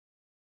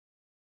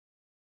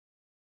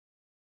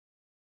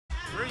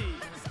3,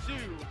 2,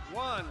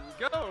 1,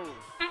 go!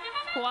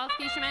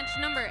 Qualification match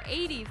number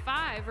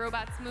 85.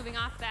 Robots moving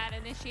off that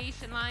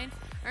initiation line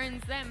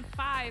earns them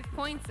 5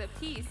 points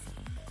apiece.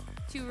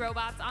 2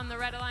 robots on the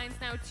red alliance,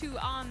 now 2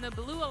 on the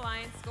blue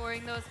alliance,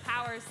 scoring those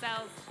power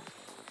cells.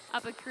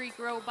 Up a creek,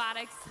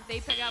 Robotics, they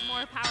pick up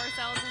more power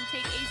cells and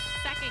take a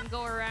second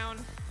go around.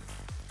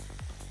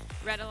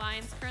 Red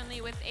alliance currently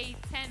with a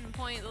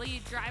 10-point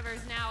lead.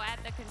 Drivers now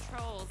at the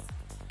controls.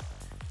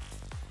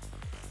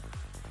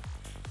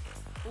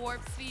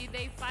 Warp speed,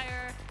 they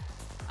fire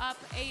up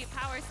a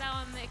power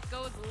cell and it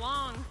goes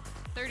long.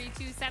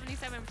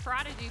 3277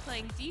 Prodigy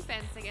playing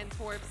defense against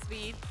warp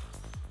speed.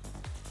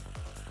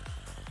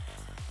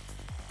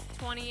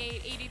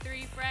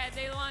 2883 Fred,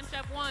 they launch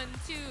up 1,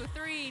 2,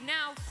 3,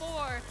 now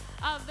 4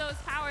 of those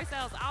power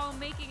cells, all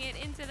making it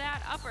into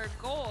that upper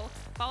goal,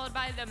 followed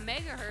by the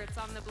megahertz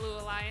on the blue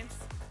alliance.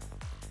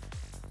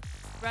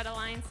 Red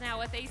alliance now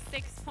with a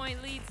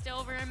 6-point lead, still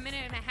over a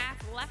minute and a half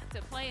left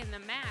to play in the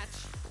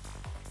match.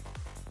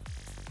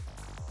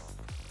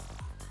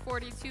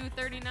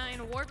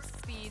 4239 warp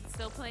speed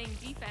still playing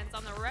defense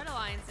on the red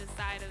alliance's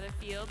side of the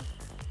field.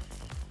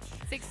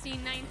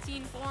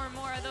 1619, 4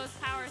 more of those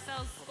power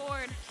cells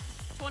scored.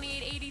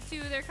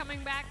 2882, they're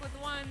coming back with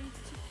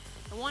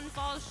one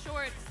falls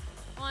short.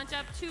 Launch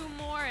up 2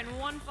 more and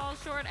 1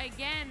 falls short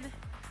again.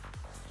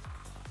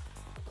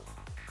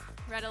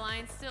 Red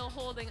alliance still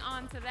holding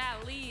on to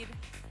that lead.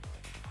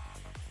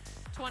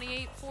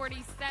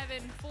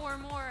 2847, 4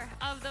 more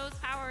of those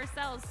power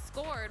cells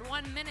scored.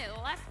 1 minute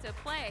left to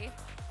play.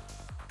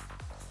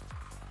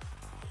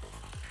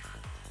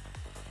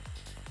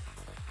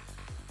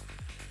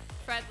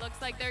 Fred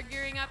looks like they're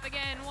gearing up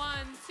again. 1,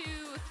 2,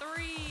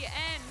 3,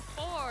 and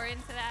 4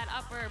 into that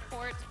upper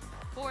port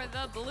for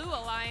the blue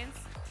alliance.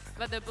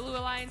 But the blue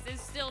alliance is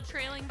still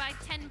trailing by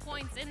 10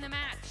 points in the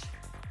match.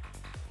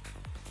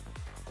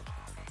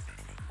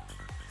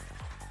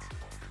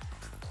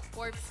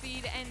 Warp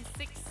speed and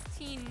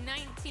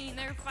 1619,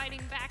 they're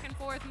fighting back and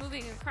forth,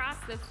 moving across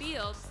the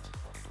field.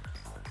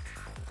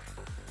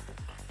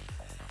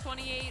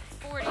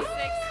 2846,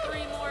 3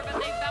 more, but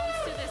they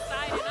bounce to the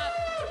side and up.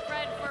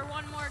 Fred for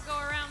 1 more go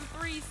around,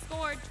 3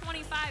 scored,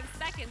 25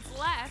 seconds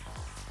left.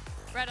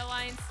 Red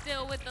alliance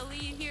still with the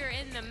lead here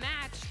in the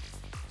match.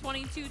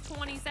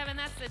 2227,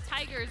 that's the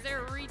Tigers,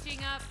 they're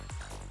reaching up.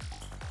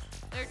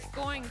 They're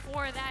going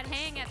for that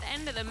hang at the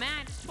end of the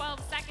match. 12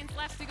 seconds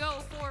left to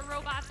go for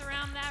robots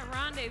around that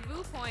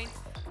rendezvous point.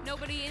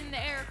 Nobody in the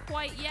air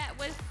quite yet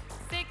with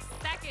 6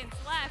 seconds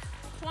left.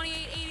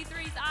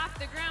 2883's off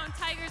the ground.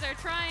 Tigers are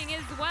trying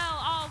as well.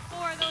 All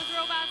 4 of those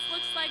robots,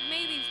 looks like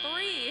maybe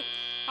 3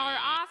 are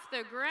off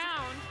the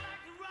ground.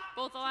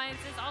 Both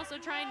alliances also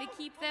trying to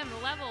keep them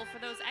level for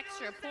those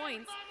extra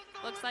points.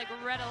 Looks like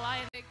Red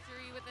Alliance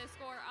victory with a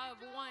score of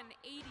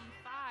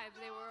 185.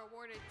 They were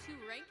awarded 2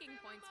 ranking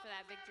points for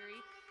that victory.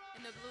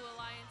 And the Blue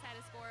Alliance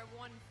had a score of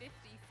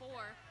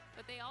 154.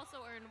 But they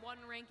also earned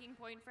 1 ranking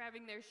point for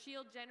having their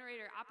shield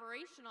generator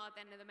operational at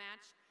the end of the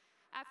match.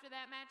 After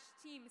that match,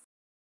 Team